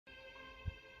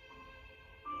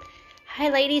Hi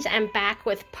ladies, I'm back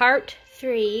with part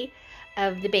 3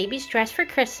 of the baby's dress for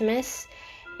Christmas,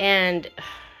 and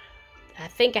I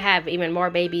think I have even more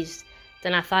babies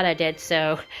than I thought I did,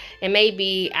 so it may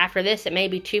be, after this, it may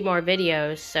be 2 more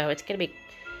videos, so it's going to be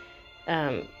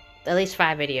at least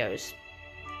 5 videos.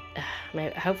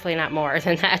 Hopefully not more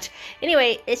than that.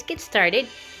 Anyway, let's get started.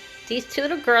 These 2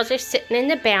 little girls are sitting in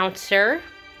the bouncer,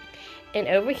 and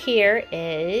over here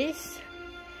is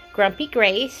Grumpy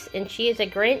Grace, and she is a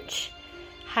Grinch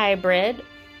hybrid.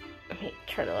 Let me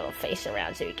turn a little face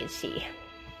around so you can see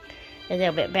a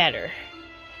little bit better.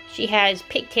 She has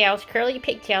pigtails, curly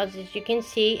pigtails, as you can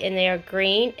see, and they are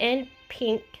green and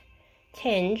pink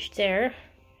tinged. They're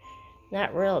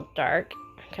not real dark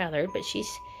colored, but she's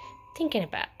thinking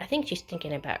about, I think she's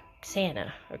thinking about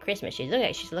Santa or Christmas.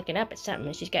 She's looking up at something,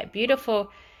 and she's got beautiful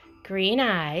green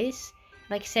eyes.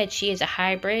 Like I said, she is a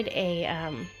hybrid,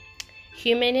 a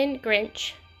human and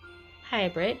Grinch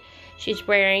hybrid. She's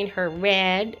wearing her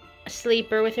red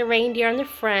sleeper with a reindeer on the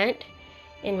front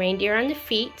and reindeer on the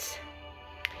feet.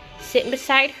 Sitting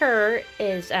beside her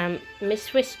is Miss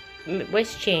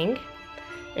Wisching,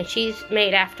 and she's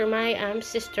made after my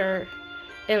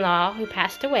sister-in-law who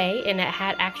passed away, and I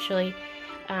had actually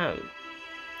I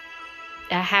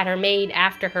had her made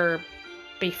after her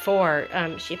before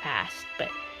she passed. But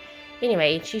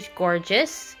anyway, she's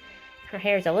gorgeous. Her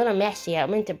hair is a little messy. I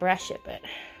meant to brush it, but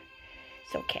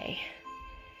it's okay.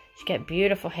 She's got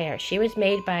beautiful hair. She was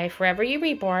made by Forever You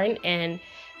Reborn, and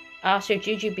also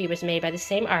Jujubee was made by the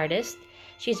same artist.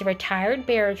 She's a retired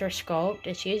Barringer sculpt,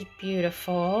 and she is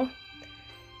beautiful.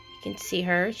 You can see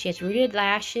her. She has rooted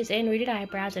lashes and rooted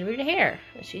eyebrows and rooted hair.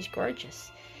 And she's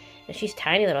gorgeous. And she's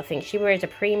tiny little thing. She wears a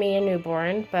preemie and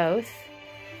newborn, both.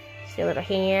 See a little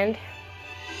hand.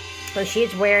 So she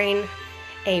is wearing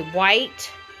a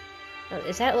white...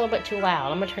 Is that a little bit too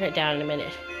loud? I'm going to turn it down in a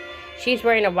minute. She's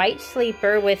wearing a white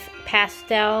sleeper with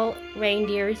pastel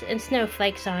reindeers and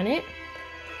snowflakes on it.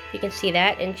 You can see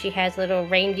that. And she has little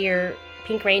reindeer,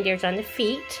 pink reindeers on the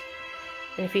feet.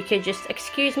 And if you could just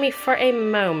excuse me for a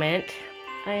moment,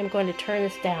 I am going to turn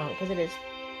this down because it is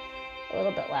a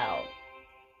little bit loud.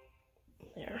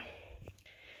 There.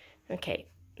 Okay,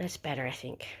 that's better, I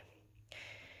think.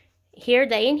 Here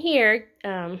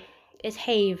is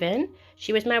Haven.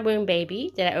 She was my womb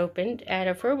baby that I opened out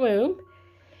of her womb.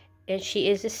 And she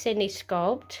is a Sydney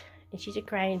sculpt. And she's a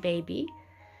crying baby.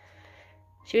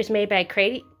 She was made by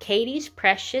Katie's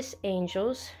Precious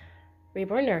Angels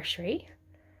Reborn Nursery.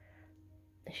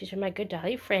 She's from my Good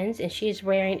Dolly friends. And she is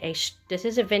wearing this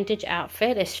is a vintage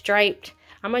outfit. A striped,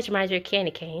 almost reminds me of candy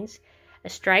canes. A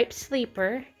striped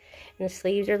sleeper. And the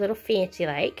sleeves are a little fancy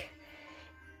like.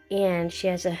 And she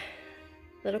has a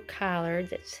little collar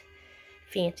that's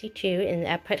fancy too, and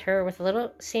I put her with a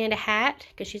little Santa hat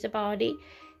because she's a baldy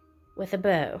with a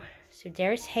bow. So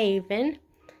there's Haven,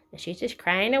 and she's just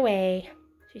crying away.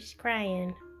 She's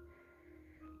crying.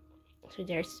 So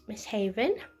there's Miss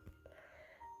Haven.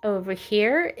 Over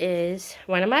here is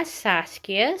one of my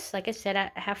Saskias. Like I said,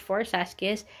 I have 4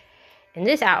 Saskias, and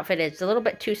this outfit is a little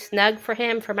bit too snug for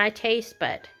him for my taste,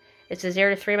 but it's a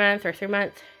 0 to 3 month or 3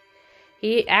 month.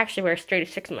 He actually wears 3 to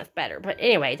 6 months better, but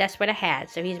anyway, that's what I had.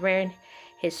 So he's wearing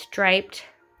his striped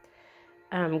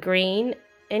green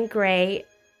and gray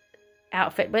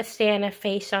outfit with Santa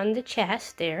face on the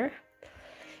chest there.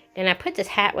 And I put this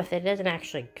hat with it. It doesn't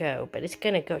actually go, but it's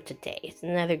going to go today. It's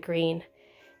another green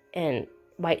and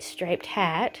white striped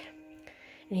hat.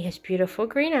 And he has beautiful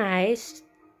green eyes.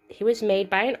 He was made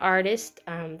by an artist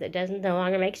that no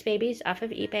longer makes babies off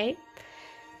of eBay.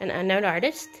 An unknown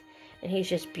artist. And he's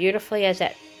just beautifully, has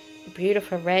that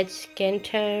beautiful red skin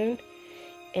tone.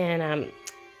 And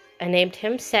I named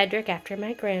him Cedric after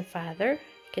my grandfather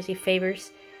because he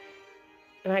favors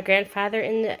my grandfather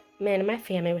and the men in my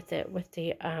family with the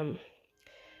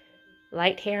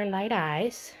light hair and light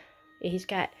eyes. He's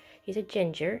a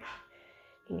ginger.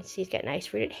 You can see he's got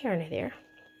nice rooted hair in there.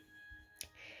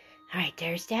 All right,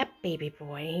 there's that baby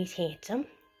boy. He's handsome.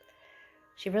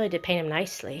 She really did paint him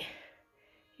nicely.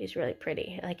 He's really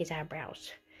pretty. I like his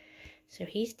eyebrows. So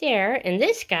he's there. And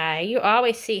this guy, you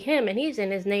always see him, and he's in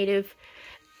his Native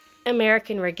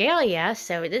American regalia.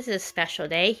 So this is a special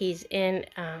day. He's in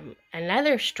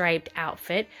another striped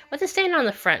outfit with a stain on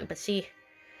the front. But see,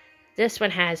 this one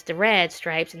has the red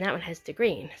stripes, and that one has the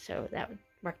green. So that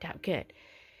worked out good.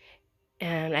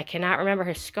 And I cannot remember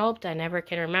his sculpt. I never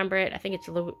can remember it. I think it's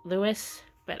Lewis,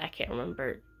 but I can't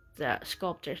remember the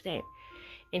sculptor's name.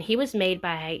 And he was made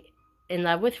by In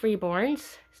Love with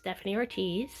Reborns, Stephanie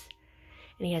Ortiz.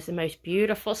 And he has the most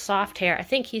beautiful soft hair. I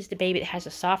think he's the baby that has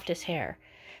the softest hair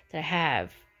that I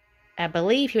have. I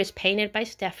believe he was painted by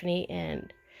Stephanie,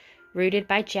 and Rooted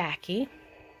by Jackie.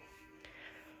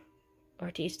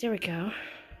 Ortiz, there we go.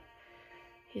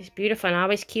 He's beautiful, and I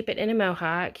always keep it in a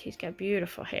mohawk. He's got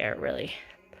beautiful hair, really.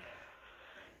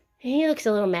 And he looks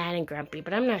a little mad and grumpy,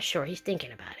 but I'm not sure. He's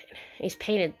thinking about it. He's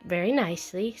painted very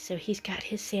nicely, so he's got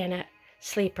his Santa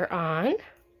sleeper on.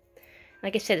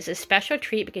 Like I said, it's a special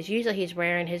treat because usually he's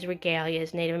wearing his regalia,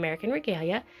 his Native American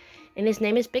regalia. And his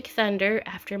name is Big Thunder,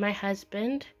 after my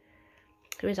husband,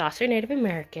 who is also Native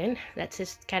American. That's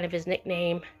his kind of his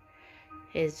nickname,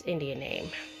 his Indian name,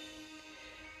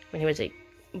 when he was a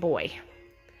boy.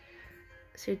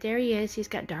 So there he is. He's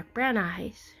got dark brown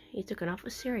eyes. He's looking awful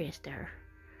serious there.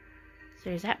 So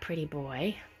there's that pretty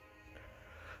boy.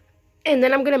 And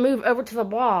then I'm going to move over to the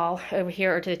wall over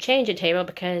here, or to the changing table,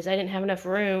 because I didn't have enough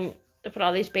room to put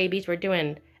all these babies. We're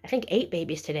doing, I think, 8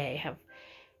 babies today.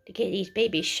 To get these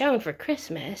babies shown for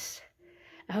Christmas.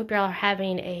 I hope y'all are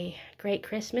having a great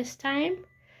Christmas time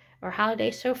or holiday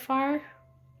so far.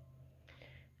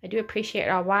 I do appreciate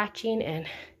y'all watching, and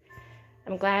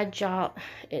I'm glad y'all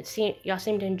seem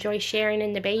to enjoy sharing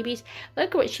in the babies. Look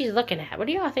at what she's looking at. What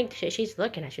do y'all think she's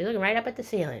looking at? She's looking right up at the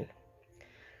ceiling.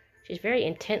 She's very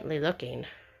intently looking.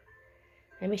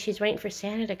 Maybe she's waiting for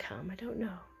Santa to come. I don't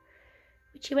know.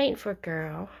 What you waiting for,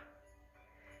 girl?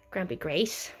 Grumpy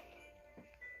Grace.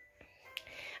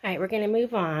 Alright, we're going to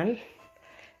move on.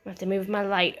 I have to move my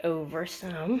light over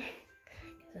some.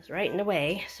 It's right in the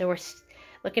way. So we're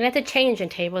looking at the changing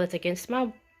table that's against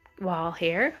my wall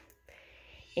here.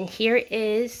 And here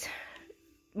is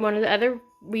one of the other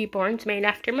reborns made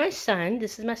after my son.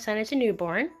 This is my son as a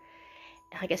newborn.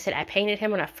 Like I said, I painted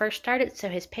him when I first started, so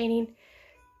his painting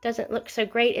doesn't look so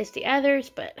great as the others,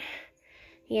 but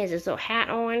he has his little hat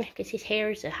on because his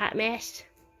hair is a hot mess.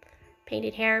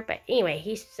 Painted hair, but anyway,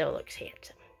 he still looks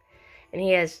handsome. And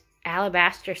he has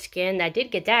alabaster skin. I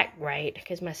did get that right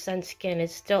because my son's skin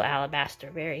is still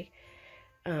alabaster, very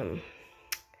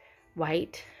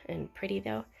white and pretty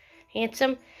though.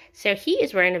 Handsome. So he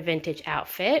is wearing a vintage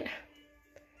outfit,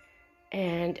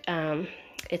 and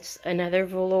it's another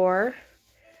velour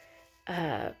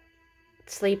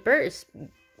sleeper. It's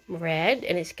red,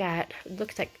 and it's got,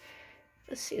 looks like,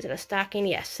 let's see, is it a stocking?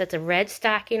 Yes, that's a red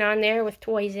stocking on there with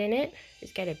toys in it.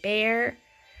 It's got a bear,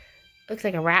 looks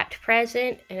like a wrapped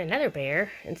present, and another bear,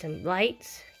 and some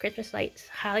lights, Christmas lights,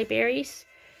 holly berries,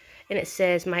 and it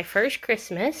says, "My First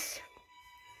Christmas."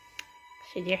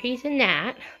 So there he's in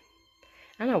that.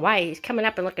 I don't know why he's coming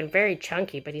up and looking very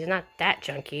chunky, but he's not that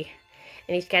chunky.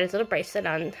 And he's got his little bracelet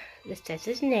on that says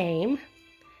his name,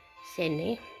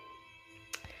 Sydney.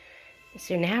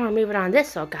 So now we're moving on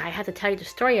this little guy. I have to tell you the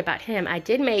story about him. I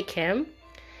did make him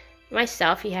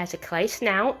myself. He has a clay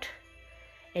snout,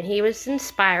 and he was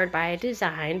inspired by a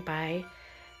design by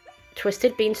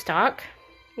Twisted Beanstalk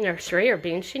Nursery, or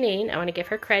Bean Shanine. I want to give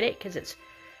her credit because it's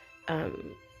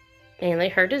mainly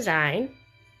her design.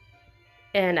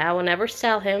 And I will never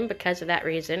sell him because of that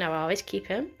reason. I will always keep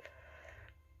him.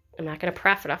 I'm not going to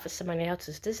profit off of somebody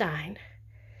else's design.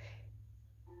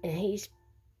 And he's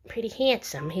pretty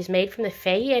handsome. He's made from the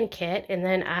Fay-In kit, and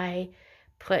then I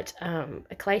put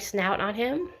a clay snout on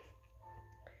him,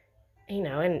 you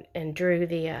know, and drew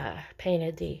the,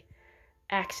 painted the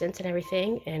accents and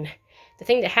everything. And the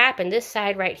thing that happened, this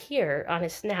side right here on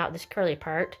his snout, this curly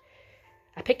part,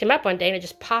 I picked him up one day and it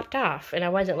just popped off, and I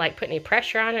wasn't like putting any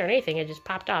pressure on it or anything. It just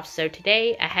popped off. So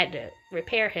today I had to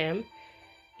repair him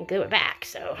and glue it back.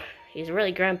 So he's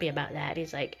really grumpy about that.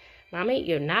 He's like, "Mommy,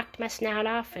 you knocked my snout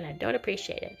off and I don't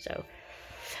appreciate it." So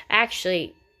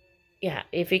actually, yeah,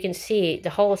 if you can see the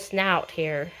whole snout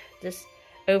here, this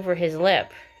over his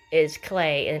lip is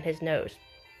clay, and his nose.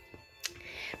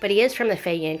 But he is from the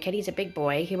Fay-In kit. He's a big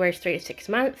boy. He wears 3 to 6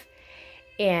 months.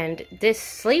 And this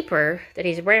sleeper that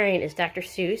he's wearing is Dr.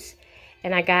 Seuss.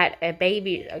 And I got a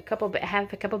baby, I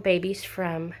have a couple babies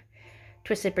from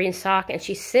Twisted Beanstalk, and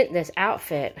she sent this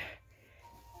outfit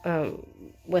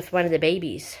with one of the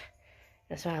babies.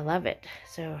 And so I love it.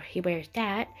 So he wears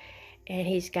that, and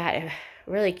he's got a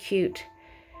really cute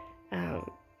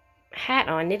hat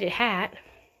on, knitted hat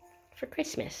for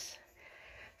Christmas.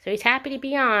 So he's happy to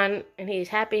be on, and he's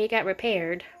happy he got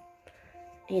repaired.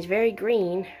 He's very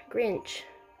green, Grinch.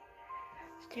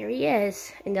 So there he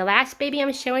is. And the last baby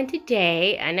I'm showing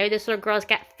today, I know this little girl's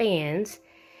got fans.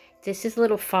 This is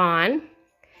Little Fawn,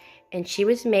 and she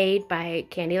was made by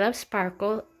Candy Love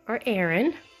Sparkle, or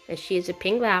Erin, and she is a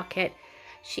pink kit.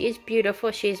 She is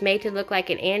beautiful. She is made to look like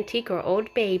an antique or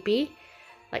old baby,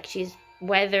 like she's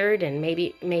weathered and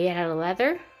maybe made out of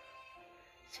leather.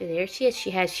 So there she is.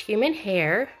 She has human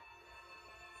hair.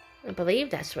 I believe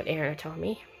that's what Erin told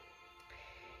me.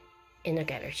 And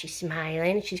look at her. She's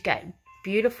smiling. She's got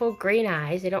beautiful green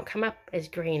eyes. They don't come up as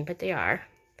green, but they are.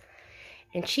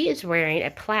 And she is wearing a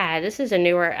plaid. This is a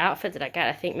newer outfit that I got,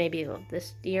 I think maybe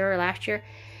this year or last year.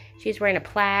 She's wearing a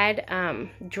plaid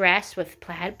dress with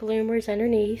plaid bloomers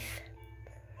underneath.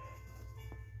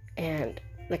 And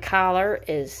the collar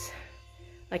is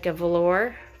like a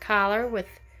velour collar with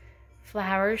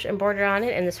flowers embroidered on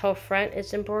it. And this whole front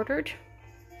is embroidered.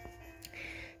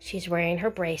 She's wearing her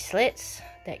bracelets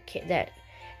that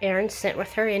Erin sent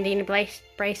with her, Indian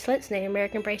bracelets, Native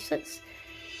American bracelets.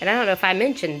 And I don't know if I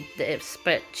mentioned this,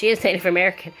 but she is Native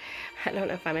American. I don't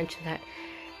know if I mentioned that.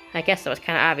 I guess that was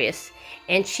kind of obvious.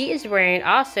 And she is wearing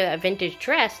also a vintage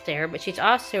dress there, but she's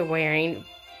also wearing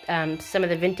some of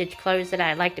the vintage clothes that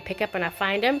I like to pick up when I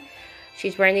find them.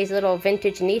 She's wearing these little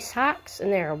vintage knee socks,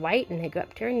 and they're white, and they go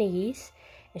up to her knees.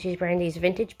 And she's wearing these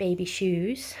vintage baby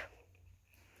shoes.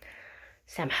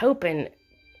 So I'm hoping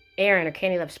Erin, or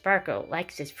Candy Love Sparkle,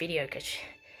 likes this video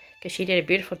because she did a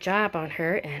beautiful job on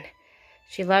her, and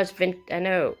she loves I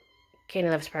know Candy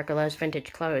Love Sparkle loves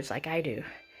vintage clothes like I do.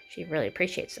 She really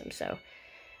appreciates them, so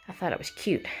I thought it was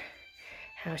cute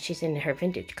how she's in her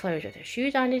vintage clothes with her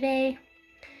shoes on today.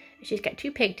 She's got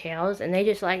 2 pigtails, and they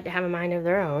just like to have a mind of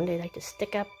their own. They like to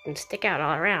stick up and stick out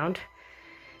all around.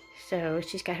 So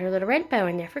she's got her little red bow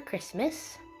in there for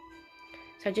Christmas.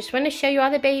 So I just want to show you all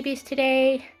the babies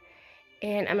today.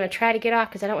 And I'm going to try to get off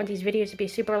because I don't want these videos to be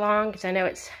super long, because I know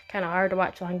it's kind of hard to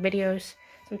watch long videos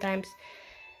sometimes.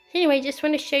 Anyway, just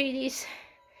want to show you these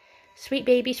sweet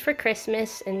babies for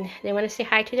Christmas, and they want to say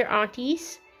hi to their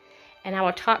aunties. And I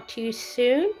will talk to you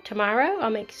soon. Tomorrow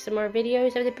I'll make some more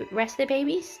videos of the rest of the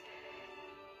babies.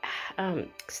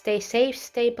 Stay safe,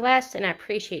 stay blessed, and I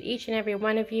appreciate each and every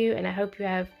one of you, and I hope you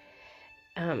have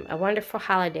a wonderful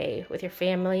holiday with your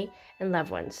family and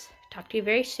loved ones. Talk to you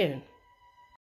very soon.